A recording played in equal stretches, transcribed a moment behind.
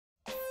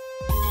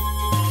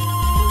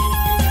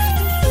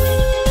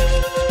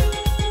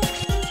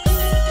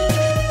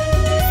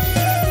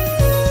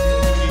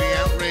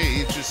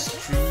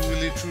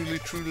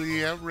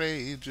be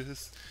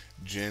outrageous.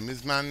 Jim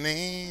is my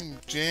name,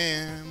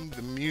 Jim.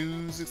 The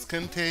music's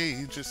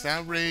contagious,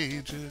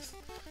 outrageous.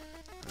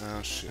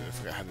 Oh shit, I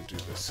forgot how to do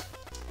this.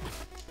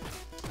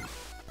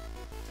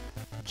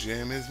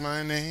 Jim is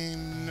my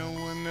name, no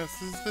one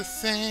else is the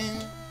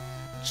same.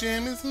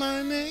 Jim is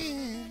my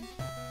name.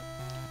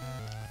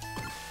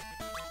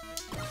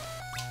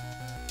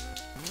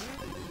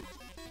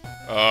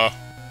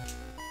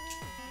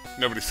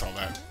 Nobody saw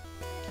that.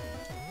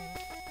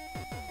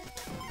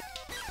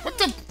 What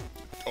the?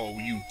 Oh,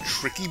 you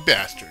tricky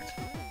bastard.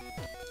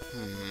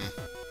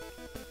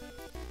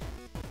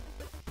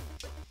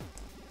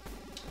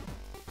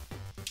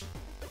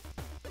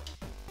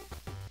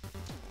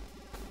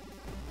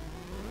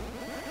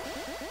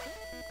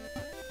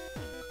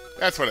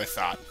 That's what I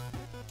thought.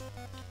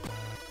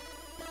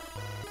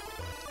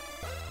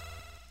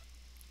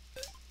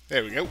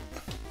 There we go.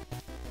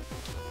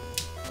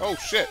 Oh,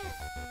 shit.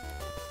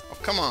 Oh,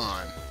 come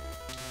on.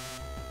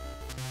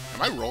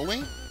 Am I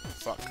rolling?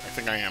 Fuck, I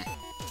think I am.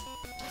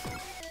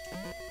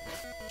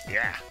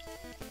 Yeah.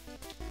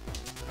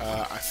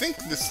 I think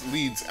this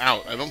leads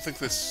out. I don't think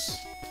this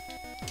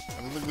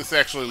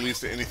actually leads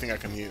to anything I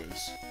can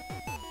use.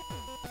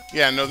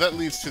 Yeah, no, that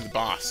leads to the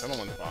boss. I don't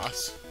want the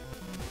boss.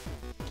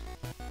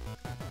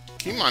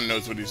 Keymon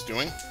knows what he's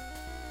doing.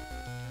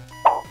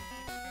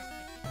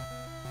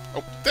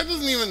 Oh, that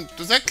doesn't even...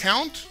 Does that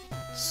count?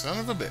 Son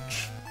of a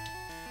bitch.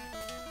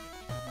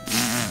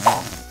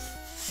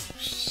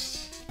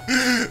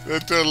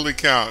 That totally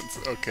counts.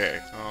 Okay.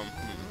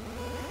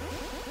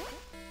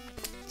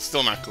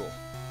 Still not cool.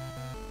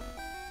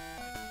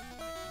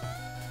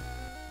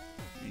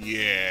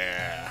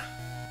 Yeah.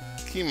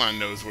 Keymon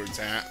knows where it's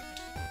at.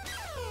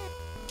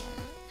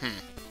 I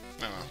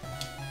don't know.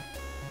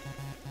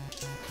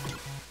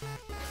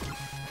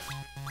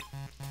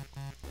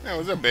 Yeah,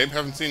 what's up, babe?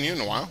 Haven't seen you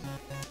in a while.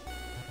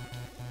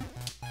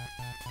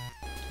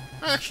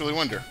 I actually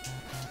wonder.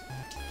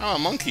 Oh, a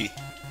monkey.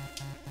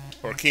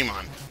 Or a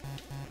Keymon.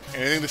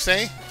 Anything to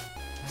say?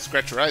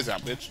 Scratch your eyes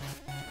out, bitch.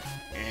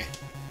 Eh.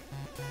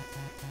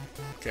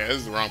 Okay, this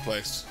is the wrong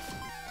place.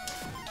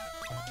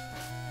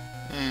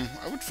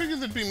 I would figure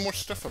there'd be more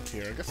stuff up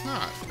here. I guess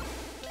not.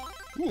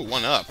 Ooh,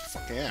 one up.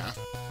 Fuck yeah.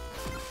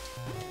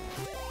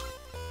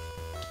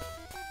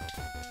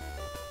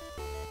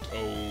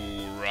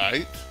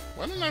 Alright.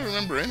 Why don't I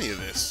remember any of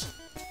this?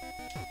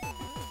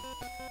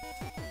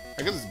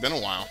 I guess it's been a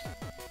while.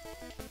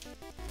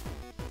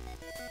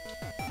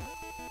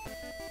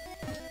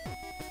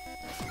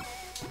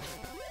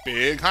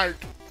 Big heart.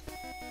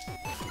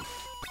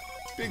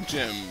 Big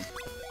Jim.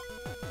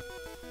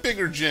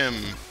 Bigger Jim.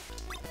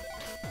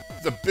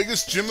 The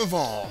biggest Jim of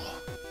all.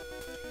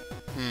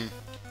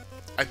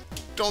 I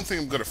don't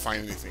think I'm gonna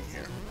find anything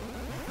here.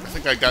 I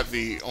think I got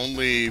the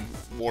only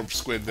warp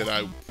squid that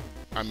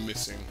I'm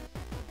missing.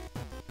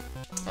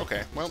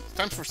 Okay, well,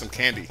 time for some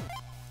candy.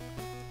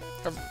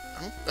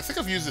 I think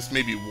I've used this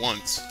maybe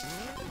once.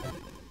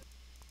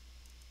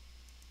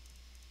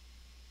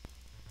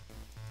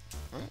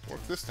 Well,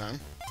 worked this time.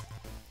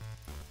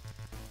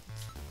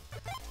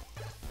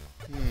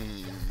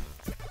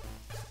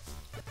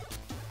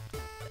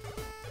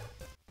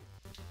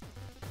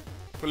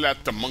 Pull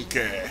out the monkey.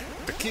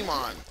 The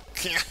Keymon.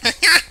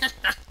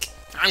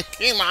 I'm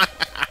Keymon.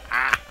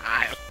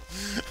 I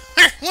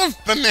love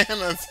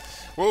bananas.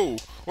 Whoa,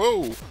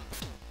 whoa.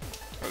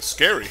 That was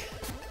scary.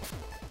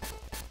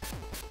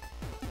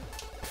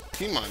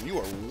 Keymon, you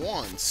are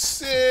one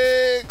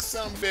sick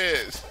son of a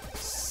bitch.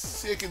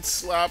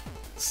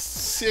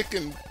 Sick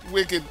and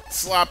wicked,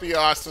 sloppy,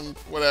 awesome,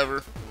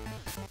 whatever.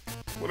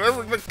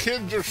 Whatever the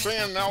kids are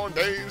saying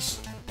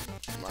nowadays.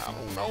 I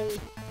don't know.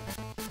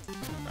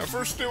 At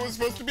first it was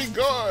supposed to be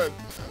good,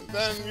 and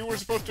then you were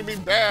supposed to be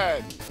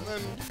bad, and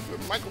then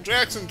Michael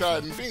Jackson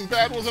died, and being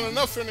bad wasn't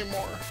enough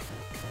anymore.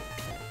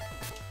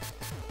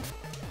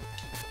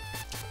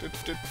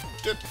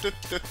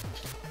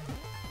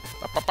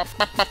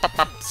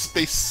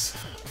 Space.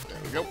 There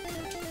we go.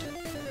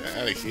 Get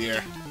out of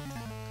here.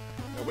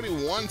 Nobody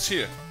wants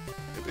you.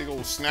 The big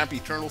old snappy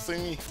turtle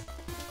thingy.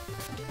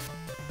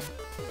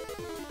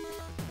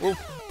 Whoa.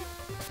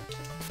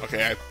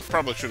 Okay, I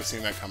probably should have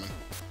seen that coming.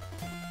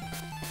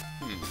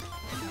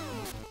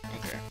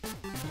 Okay.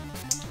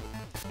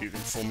 You can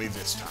fool me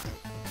this time.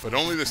 But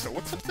only this time.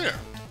 What's up there?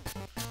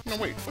 No,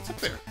 wait. What's up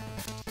there?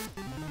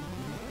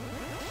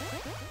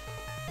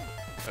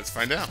 Let's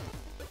find out.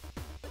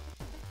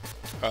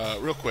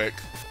 Real quick.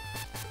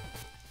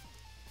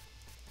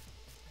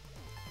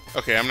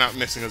 Okay, I'm not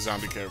missing a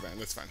zombie caravan.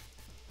 That's fine.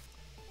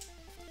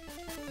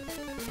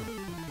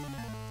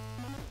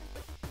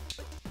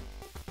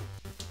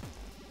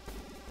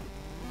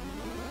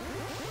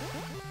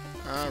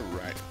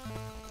 Alright.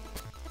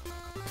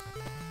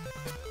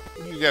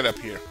 What do you got up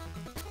here?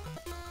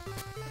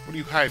 What are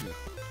you hiding?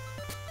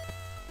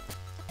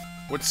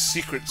 What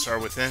secrets are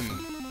within?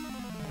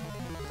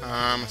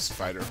 I'm a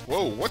spider.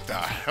 Whoa, what the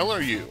hell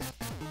are you?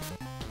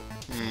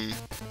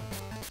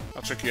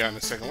 I'll check you out in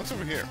a second. What's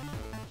over here?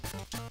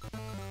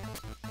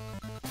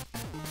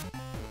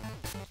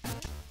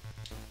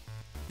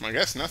 Am I I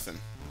guess nothing.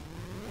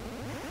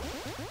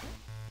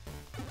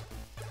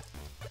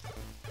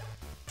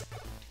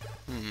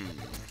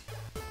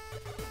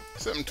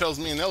 Something tells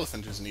me an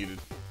elephant is needed.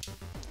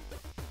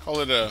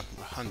 Call it a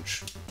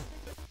hunch.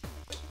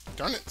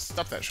 Darn it,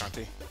 stop that,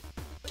 Shantae.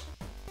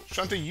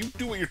 Shantae, you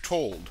do what you're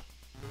told.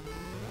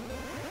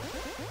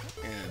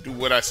 And do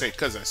what I say,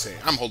 because I say.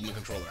 I'm holding the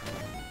controller.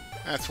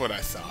 That's what I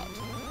thought.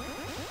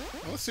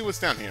 Well, let's see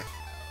what's down here.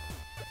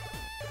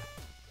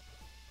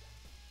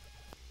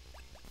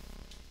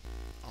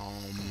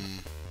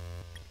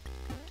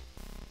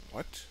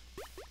 What?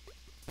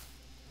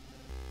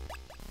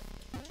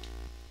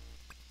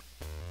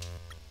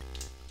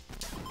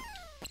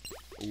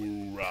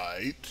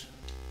 Right.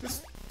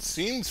 This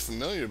seems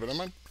familiar, but I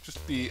might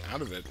just be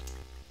out of it.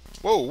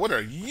 Whoa, what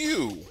are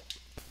you?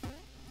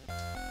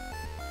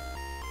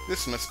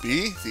 This must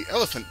be the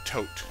elephant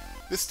tote.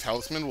 This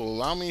talisman will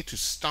allow me to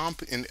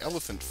stomp in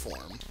elephant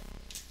form.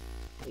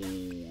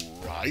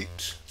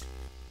 Right.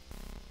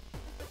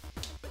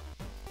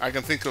 I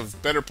can think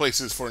of better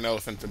places for an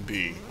elephant to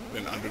be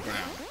than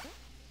underground.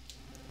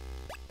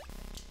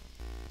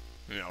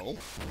 No.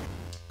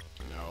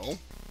 No.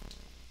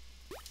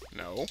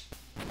 No.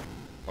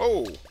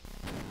 Oh!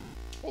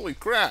 Holy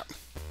crap!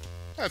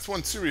 That's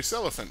one serious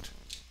elephant.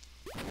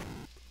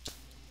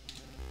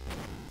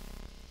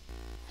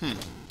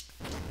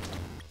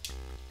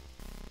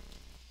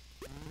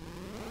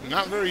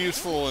 Not very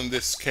useful in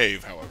this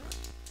cave, however.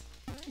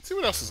 Let's see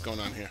what else is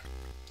going on here.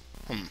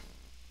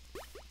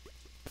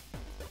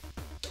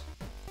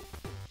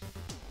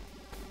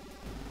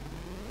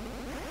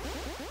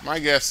 My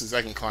guess is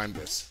I can climb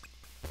this.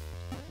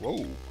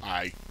 Whoa,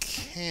 I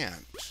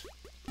can't.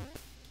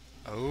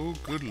 Oh,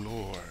 good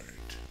lord.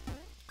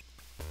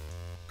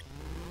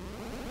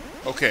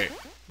 Okay,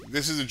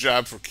 this is a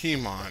job for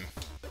Keymon.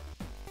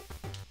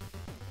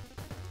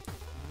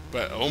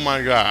 But, oh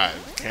my god,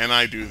 can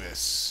I do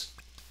this?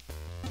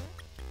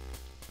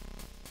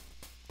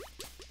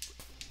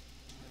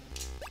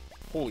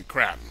 Holy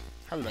crap,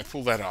 how did I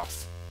pull that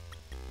off?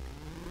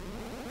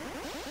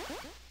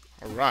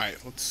 Alright,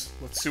 let's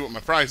see what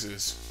my prize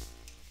is.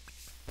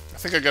 I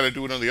think I gotta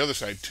do it on the other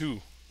side, too.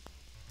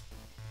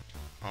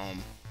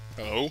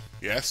 Hello?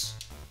 Yes?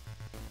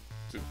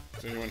 Is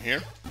anyone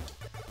here?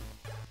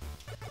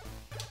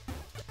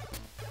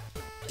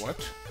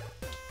 What?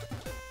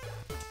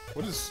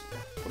 What is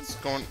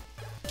going...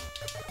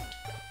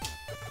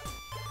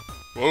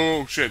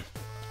 Whoa, shit.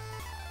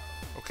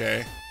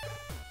 Okay.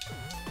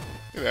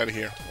 Get out of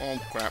here. Oh,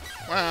 crap.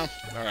 Well,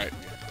 alright.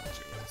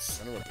 Yeah,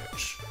 son of a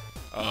bitch.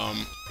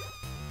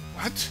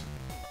 What?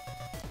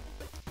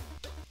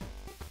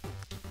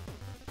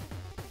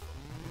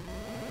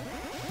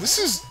 This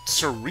is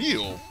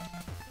surreal.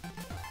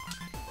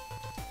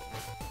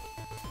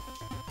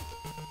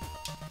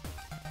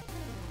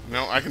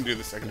 No, I can do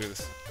this. I can do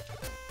this.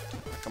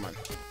 Come on.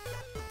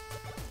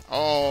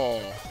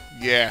 Oh,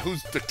 yeah.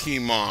 Who's the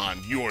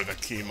Keymon? You're the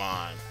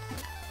Keymon.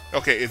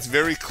 Okay, it's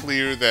very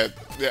clear that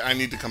I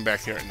need to come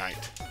back here at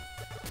night.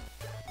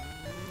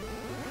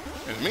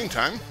 In the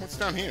meantime, what's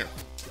down here?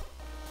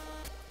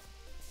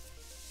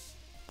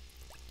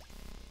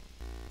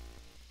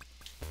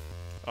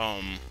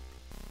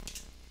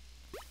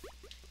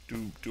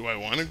 Do I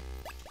want to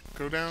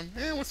go down?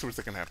 Eh, what's the worst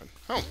that can happen?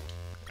 Oh,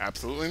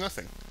 absolutely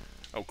nothing.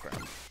 Oh,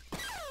 crap.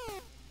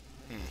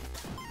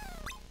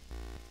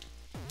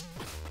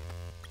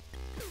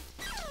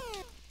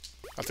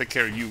 I'll take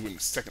care of you in a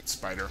second,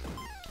 spider.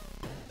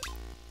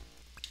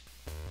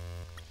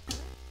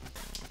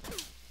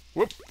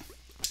 Whoop!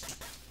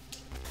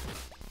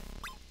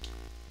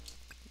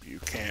 You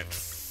can't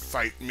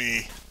fight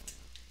me.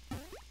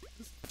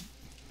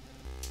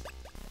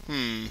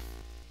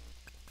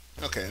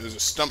 Okay, there's a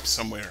stump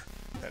somewhere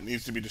that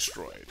needs to be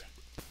destroyed.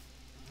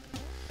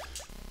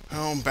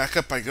 Oh, back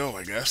up I go,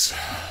 I guess.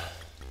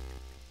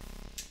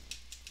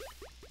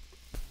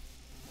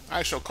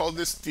 I shall call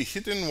this the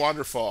Hidden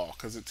Waterfall,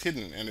 because it's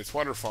hidden and it's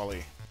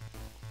waterfall-y.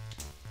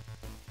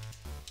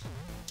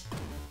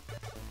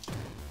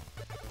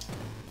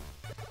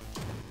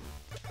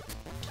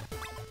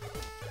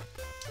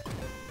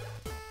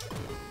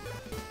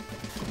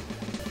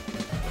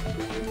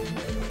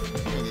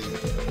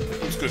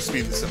 I'm just going to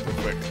speed this up real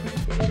quick.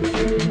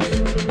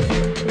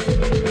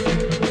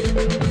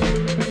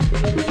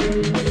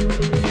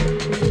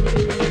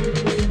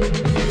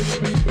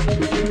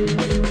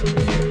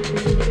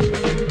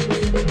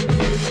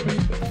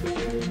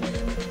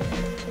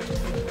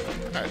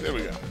 Alright, there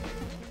we go.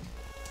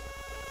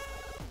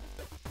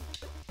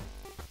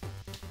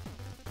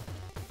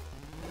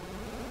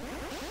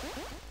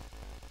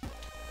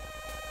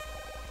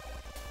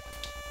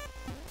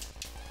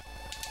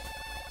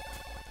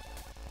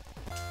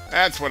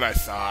 That's what I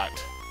thought.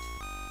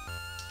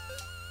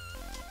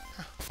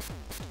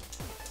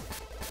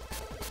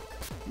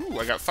 Ooh,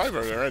 I got 5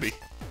 already.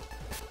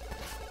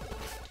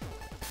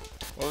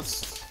 Well,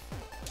 let's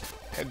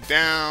head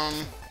down,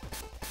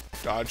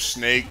 dodge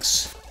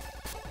snakes.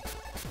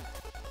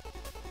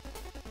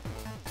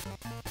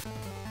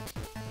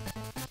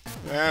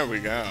 There we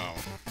go.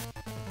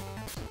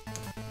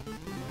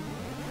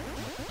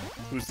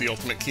 Who's the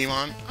ultimate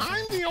Keymon?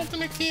 I'm the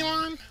ultimate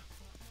Keymon.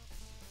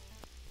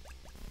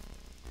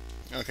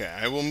 Okay,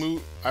 I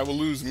will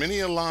lose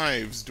many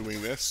lives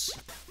doing this.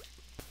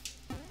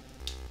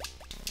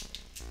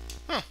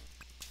 Huh.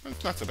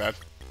 That's not so bad.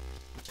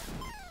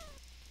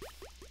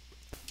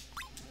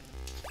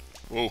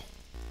 Whoa.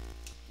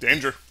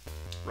 Danger.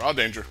 Raw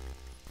danger.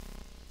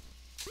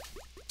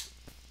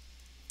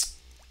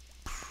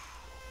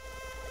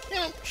 You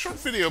know, short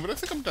video, but I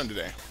think I'm done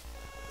today.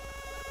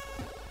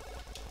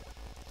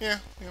 Yeah,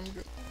 I'm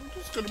good. I'm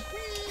just gonna...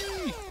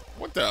 Whee!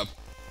 What the...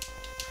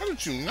 How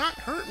did you not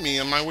hurt me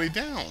on my way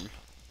down?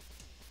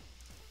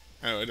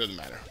 Oh, it doesn't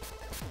matter.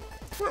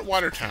 We're at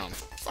Watertown.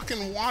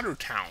 Fucking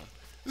Watertown.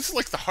 This is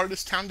like the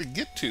hardest town to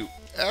get to,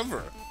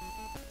 ever.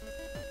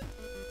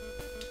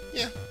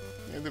 Yeah,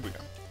 there we go.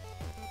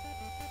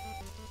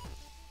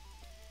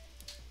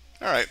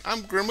 Alright,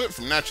 I'm Grimwit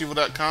from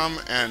NatchEvil.com,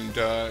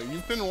 and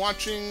you've been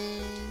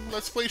watching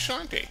Let's Play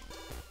Shantae.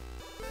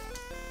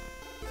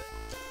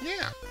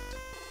 Yeah.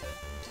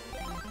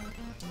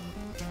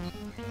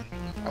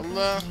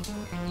 I'll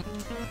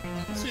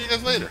see you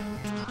guys later.